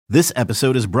This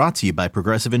episode is brought to you by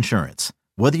Progressive Insurance.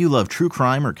 Whether you love true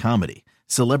crime or comedy,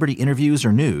 celebrity interviews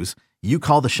or news, you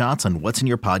call the shots on what's in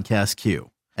your podcast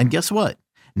queue. And guess what?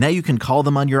 Now you can call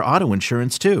them on your auto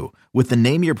insurance too with the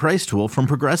Name Your Price tool from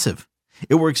Progressive.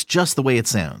 It works just the way it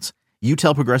sounds. You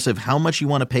tell Progressive how much you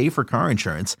want to pay for car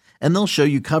insurance, and they'll show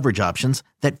you coverage options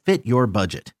that fit your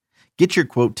budget. Get your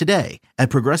quote today at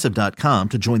Progressive.com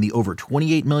to join the over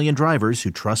 28 million drivers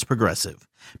who trust Progressive.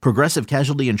 Progressive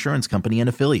Casualty Insurance Company and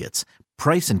Affiliates.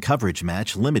 Price and coverage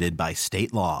match limited by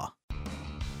state law.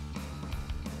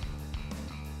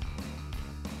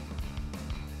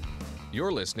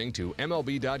 You're listening to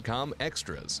MLB.com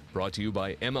Extras, brought to you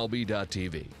by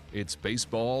MLB.tv. It's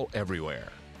baseball everywhere.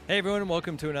 Hey everyone, and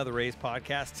welcome to another Rays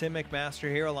podcast. Tim McMaster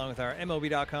here, along with our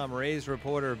MLB.com Rays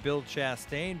reporter Bill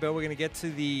Chastain. Bill, we're going to get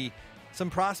to some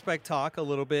prospect talk a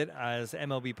little bit as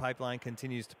MLB Pipeline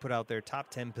continues to put out their top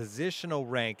 10 positional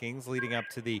rankings leading up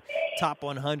to the top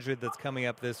 100 that's coming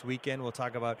up this weekend. We'll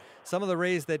talk about some of the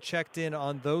Rays that checked in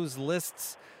on those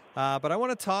lists. But I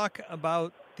want to talk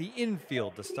about the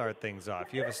infield to start things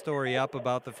off. You have a story up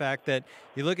about the fact that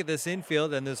you look at this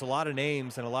infield and there's a lot of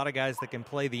names and a lot of guys that can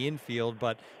play the infield,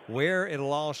 but where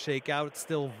it'll all shake out, it's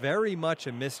still very much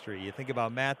a mystery. You think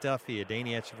about Matt Duffy, Adeiny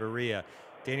Hechavarria,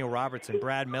 Daniel Robertson,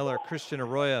 Brad Miller, Christian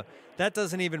Arroyo. That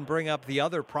doesn't even bring up the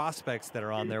other prospects that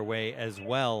are on their way as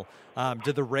well.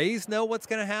 Do the Rays know what's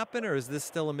going to happen, or is this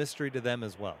still a mystery to them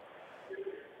as well?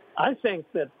 I think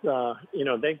that,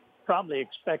 they probably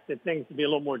expected things to be a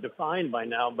little more defined by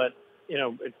now, but,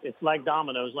 it's like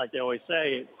dominoes, like they always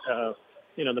say.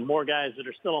 The more guys that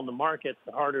are still on the market,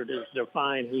 the harder it is to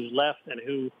define who's left and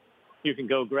who you can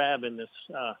go grab in this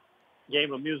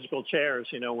game of musical chairs,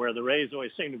 where the Rays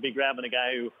always seem to be grabbing a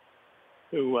guy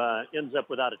who ends up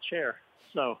without a chair.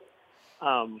 So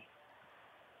I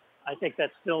think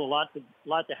that's still a lot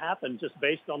to happen just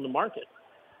based on the market.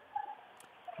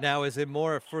 Now, is it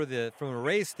more from a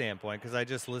Rays standpoint? Because I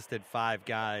just listed 5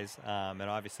 guys, and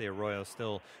obviously Arroyo's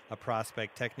still a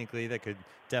prospect technically that could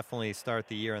definitely start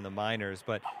the year in the minors.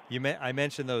 But I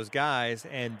mentioned those guys,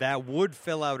 and that would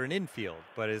fill out an infield.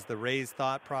 But is the Rays'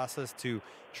 thought process to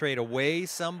trade away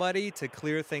somebody to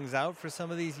clear things out for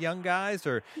some of these young guys?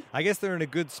 Or I guess they're in a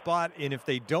good spot, and if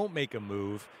they don't make a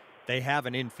move, they have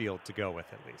an infield to go with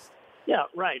at least. Yeah,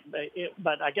 right.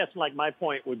 But I guess like my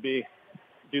point would be,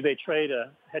 do they trade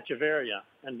a Hechavarria?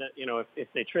 And, if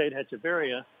they trade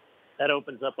Hechavarria, that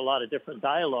opens up a lot of different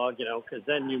dialogue, because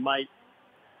then you might,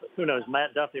 who knows,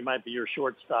 Matt Duffy might be your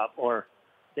shortstop, or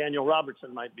Daniel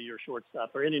Robertson might be your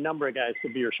shortstop, or any number of guys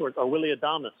could be your or Willy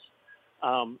Adames.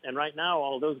 And right now,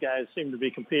 all of those guys seem to be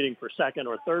competing for second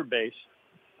or third base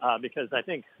because I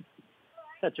think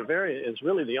Hechavarria is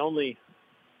really the only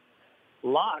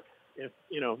lock if,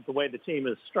 the way the team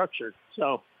is structured.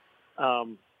 So,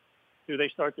 do they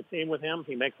start the team with him?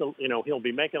 He'll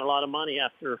be making a lot of money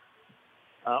after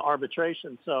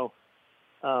arbitration. So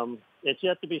it's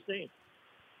yet to be seen.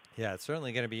 Yeah, it's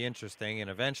certainly going to be interesting, and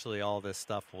eventually all this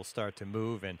stuff will start to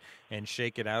move and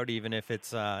shake it out, even if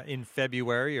it's in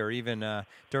February or even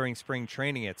during spring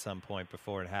training at some point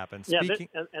before it happens. Yeah,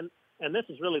 and this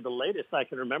is really the latest I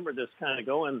can remember this kind of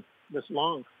going this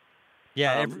long.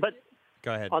 Yeah, but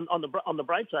go ahead. On the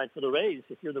bright side for the Rays,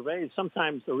 if you're the Rays,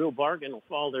 sometimes the real bargain will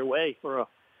fall their way for a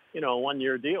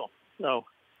 1-year deal. So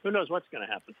who knows what's going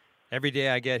to happen? Every day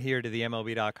I get here to the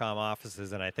MLB.com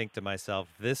offices and I think to myself,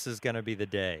 this is going to be the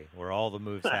day where all the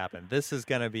moves happen. This is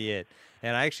going to be it.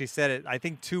 And I actually said it, I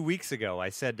think 2 weeks ago, I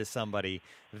said to somebody,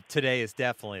 today is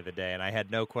definitely the day. And I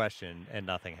had no question and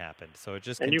nothing happened. So it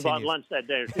just continues. You bought lunch that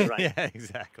day too, right? Yeah,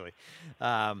 exactly.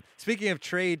 Speaking of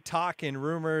trade talk and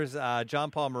rumors,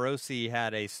 John Paul Morosi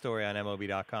had a story on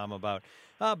MLB.com about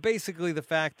basically the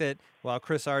fact that while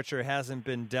Chris Archer hasn't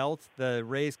been dealt, the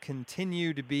Rays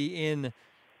continue to be in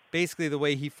basically the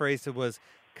way he phrased it was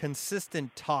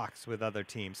consistent talks with other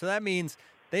teams. So that means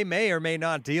they may or may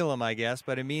not deal him, I guess,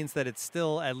 but it means that it's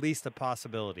still at least a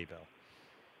possibility, Bill.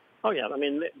 Oh, yeah. I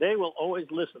mean, they will always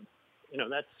listen.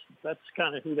 That's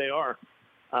kind of who they are.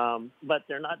 But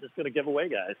they're not just going to give away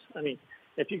guys. I mean,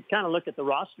 if you kind of look at the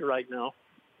roster right now,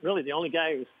 really the only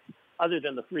guy who's, other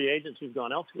than the free agents who've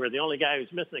gone elsewhere, the only guy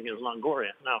who's missing is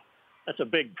Longoria. Now, that's a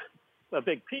big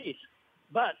piece,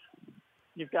 but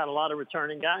you've got a lot of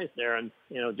returning guys there. And,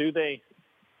 do they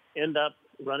end up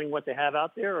running what they have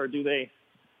out there, or do they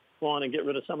go on and get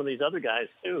rid of some of these other guys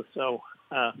too? So,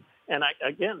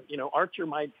 Archer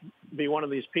might be one of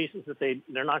these pieces that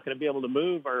they're not going to be able to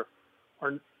move, or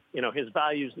his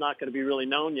value is not going to be really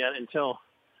known yet until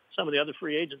some of the other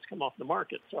free agents come off the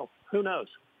market. So who knows?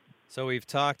 So we've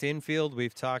talked infield,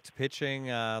 we've talked pitching.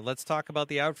 Let's talk about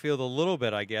the outfield a little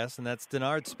bit, I guess. And that's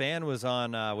Denard Span was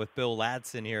on with Bill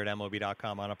Ladson here at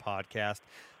MLB.com on a podcast.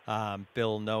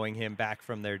 Bill knowing him back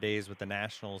from their days with the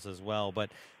Nationals as well.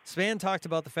 But Span talked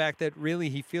about the fact that really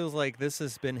he feels like this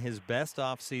has been his best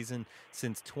offseason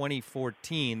since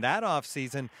 2014. That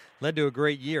offseason led to a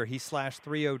great year. He slashed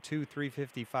 302,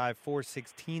 355,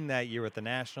 416 that year with the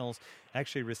Nationals.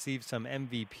 Actually received some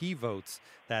MVP votes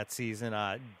that season,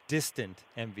 distant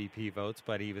MVP votes,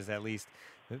 but he was at least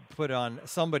put on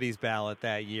somebody's ballot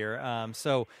that year.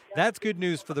 So that's good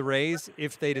news for the Rays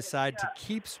if they decide to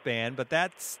keep Span, but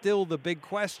that's still the big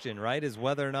question, right, is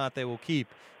whether or not they will keep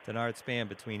Denard Span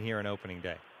between here and opening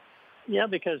day. Yeah,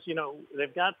 because,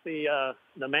 they've got the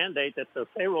mandate that the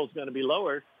payroll is going to be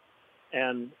lowered,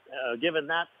 and given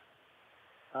that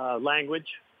language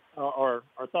or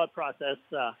thought process,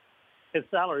 his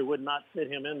salary would not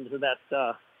fit him into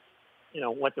that,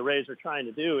 what the Rays are trying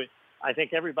to do. I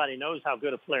think everybody knows how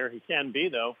good a player he can be,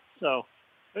 though. So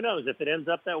who knows? If it ends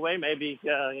up that way, maybe,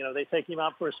 they take him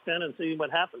out for a spin and see what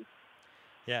happens.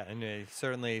 Yeah, and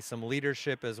certainly some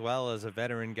leadership as well as a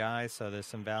veteran guy, so there's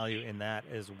some value in that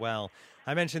as well.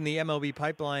 I mentioned the MLB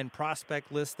Pipeline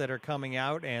prospect lists that are coming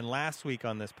out, and last week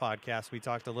on this podcast we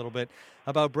talked a little bit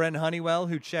about Brent Honeywell,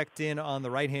 who checked in on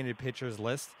the right-handed pitchers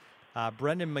list.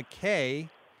 Brendan McKay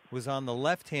was on the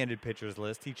left-handed pitchers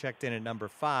list. He checked in at number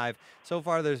 5. So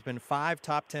far, there's been 5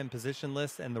 top 10 position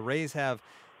lists, and the Rays have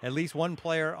at least one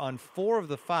player on 4 of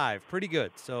the 5. Pretty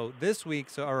good. So this week,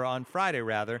 or on Friday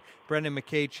rather, Brendan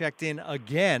McKay checked in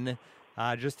again,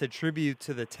 just a tribute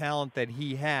to the talent that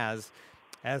he has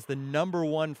as the number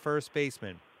 1 first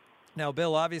baseman. Now,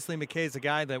 Bill, obviously McKay's a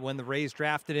guy that when the Rays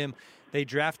drafted him, they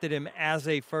drafted him as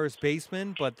a first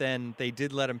baseman, but then they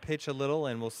did let him pitch a little,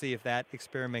 and we'll see if that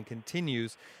experiment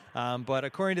continues. But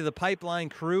according to the Pipeline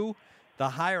crew, the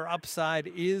higher upside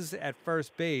is at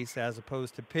first base as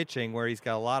opposed to pitching, where he's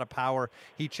got a lot of power.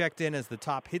 He checked in as the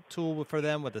top hit tool for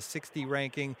them with a 60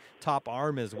 ranking, top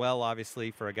arm as well, obviously,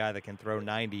 for a guy that can throw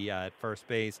 90 at first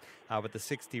base with the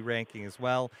 60 ranking as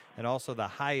well, and also the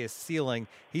highest ceiling.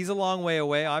 He's a long way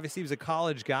away. Obviously, he was a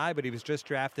college guy, but he was just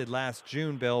drafted last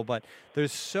June, Bill. But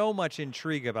there's so much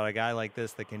intrigue about a guy like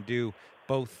this that can do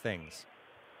both things.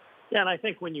 Yeah, and I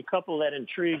think when you couple that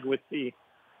intrigue with the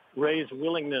Ray's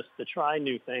willingness to try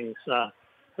new things,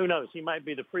 who knows? He might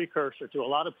be the precursor to a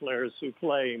lot of players who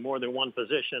play more than one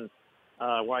position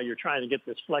while you're trying to get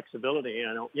this flexibility.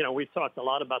 We've talked a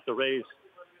lot about the Rays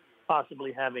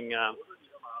possibly having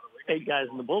 8 guys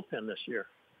in the bullpen this year.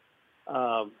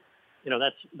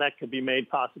 That could be made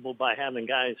possible by having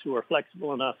guys who are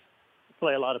flexible enough to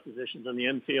play a lot of positions in the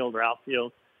infield or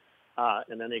outfield,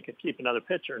 and then they could keep another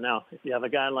pitcher. Now, if you have a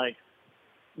guy like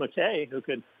McKay who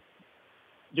could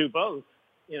do both,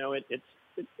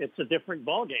 it's a different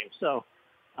ball game. So,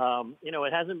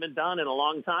 it hasn't been done in a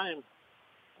long time.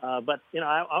 But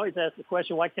I always ask the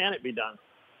question, why can't it be done?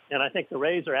 And I think the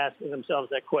Rays are asking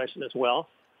themselves that question as well.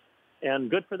 And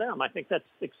good for them. I think that's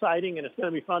exciting, and it's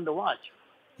going to be fun to watch.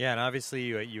 Yeah, and obviously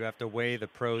you have to weigh the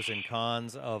pros and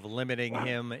cons of limiting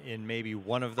him in maybe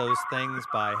one of those things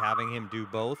by having him do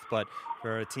both. But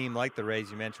for a team like the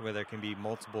Rays, you mentioned where there can be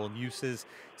multiple uses,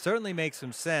 certainly makes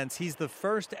some sense. He's the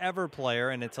first ever player,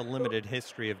 and it's a limited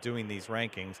history of doing these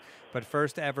rankings, but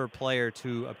first ever player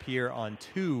to appear on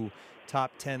 2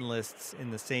 top 10 lists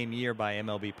in the same year by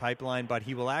MLB Pipeline, but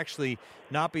he will actually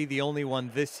not be the only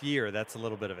one this year. That's a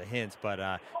little bit of a hint, but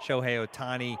Shohei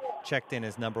Ohtani checked in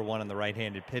as number 1 on the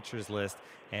right-handed pitchers list,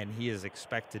 and he is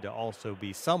expected to also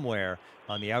be somewhere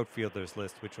on the outfielders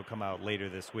list, which will come out later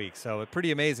this week. So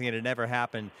pretty amazing. It had never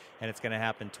happened, and it's going to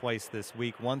happen twice this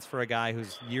week, once for a guy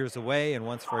who's years away and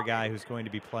once for a guy who's going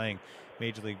to be playing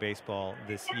Major League Baseball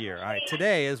this year. All right,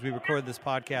 today, as we record this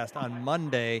podcast on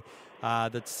Monday,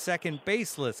 the second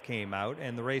base list came out,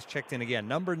 and the Rays checked in again.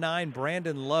 Number 9,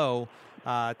 Brandon Lowe,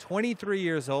 23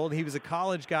 years old. He was a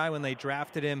college guy when they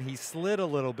drafted him. He slid a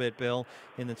little bit, Bill,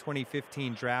 in the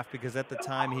 2015 draft because at the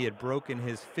time he had broken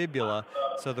his fibula.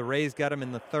 So the Rays got him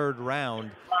in the 3rd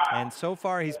round, and so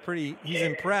far he's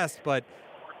impressed, but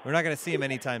we're not going to see him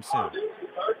anytime soon.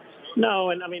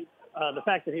 No, and the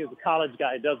fact that he was a college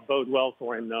guy does bode well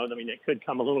for him, though. It could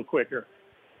come a little quicker.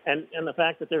 And the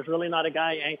fact that there's really not a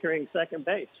guy anchoring second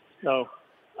base. So,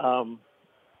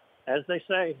 as they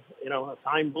say,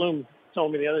 Time Bloom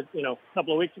told me the other,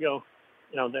 couple of weeks ago,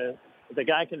 the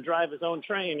guy can drive his own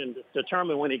train and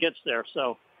determine when he gets there.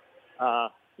 So,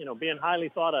 being highly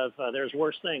thought of, there's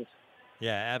worse things.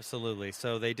 Yeah, absolutely.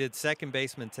 So they did second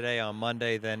baseman today on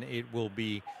Monday. Then it will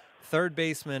be third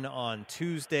baseman on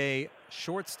Tuesday,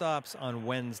 shortstops on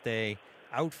Wednesday,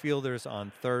 outfielders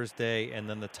on Thursday, and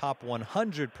then the top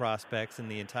 100 prospects in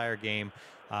the entire game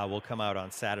will come out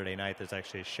on Saturday night. There's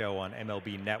actually a show on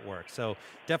MLB Network. So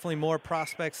definitely more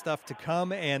prospect stuff to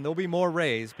come, and there'll be more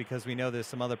Rays because we know there's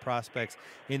some other prospects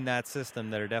in that system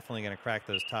that are definitely going to crack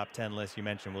those top 10 lists. You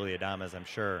mentioned Willy Adames. I'm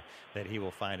sure that he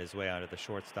will find his way onto the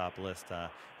shortstop list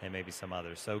and maybe some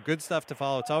others. So good stuff to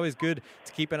follow. It's always good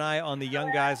to keep an eye on the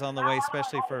young guys on the way,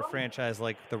 especially for a franchise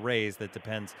like the Rays that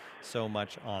depends so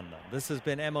much on them. This has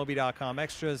been MLB.com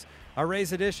Extras, our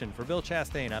Rays edition. For Bill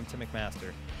Chastain, I'm Tim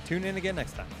McMaster. Tune in again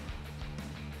next time.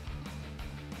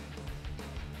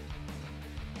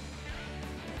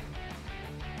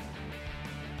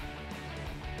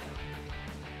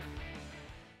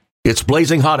 It's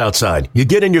blazing hot outside. You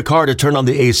get in your car to turn on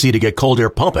the AC to get cold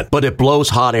air pumping, but it blows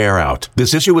hot air out.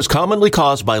 This issue is commonly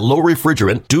caused by low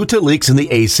refrigerant due to leaks in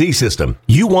the AC system.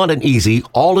 You want an easy,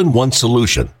 all-in-one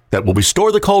solution that will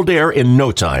restore the cold air in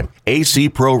no time. AC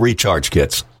Pro Recharge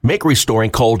Kits make restoring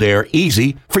cold air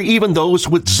easy for even those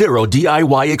with zero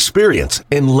DIY experience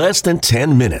in less than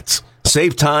 10 minutes.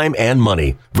 Save time and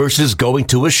money versus going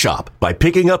to a shop by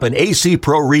picking up an AC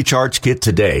Pro Recharge Kit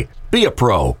today. Be a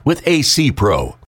pro with AC Pro.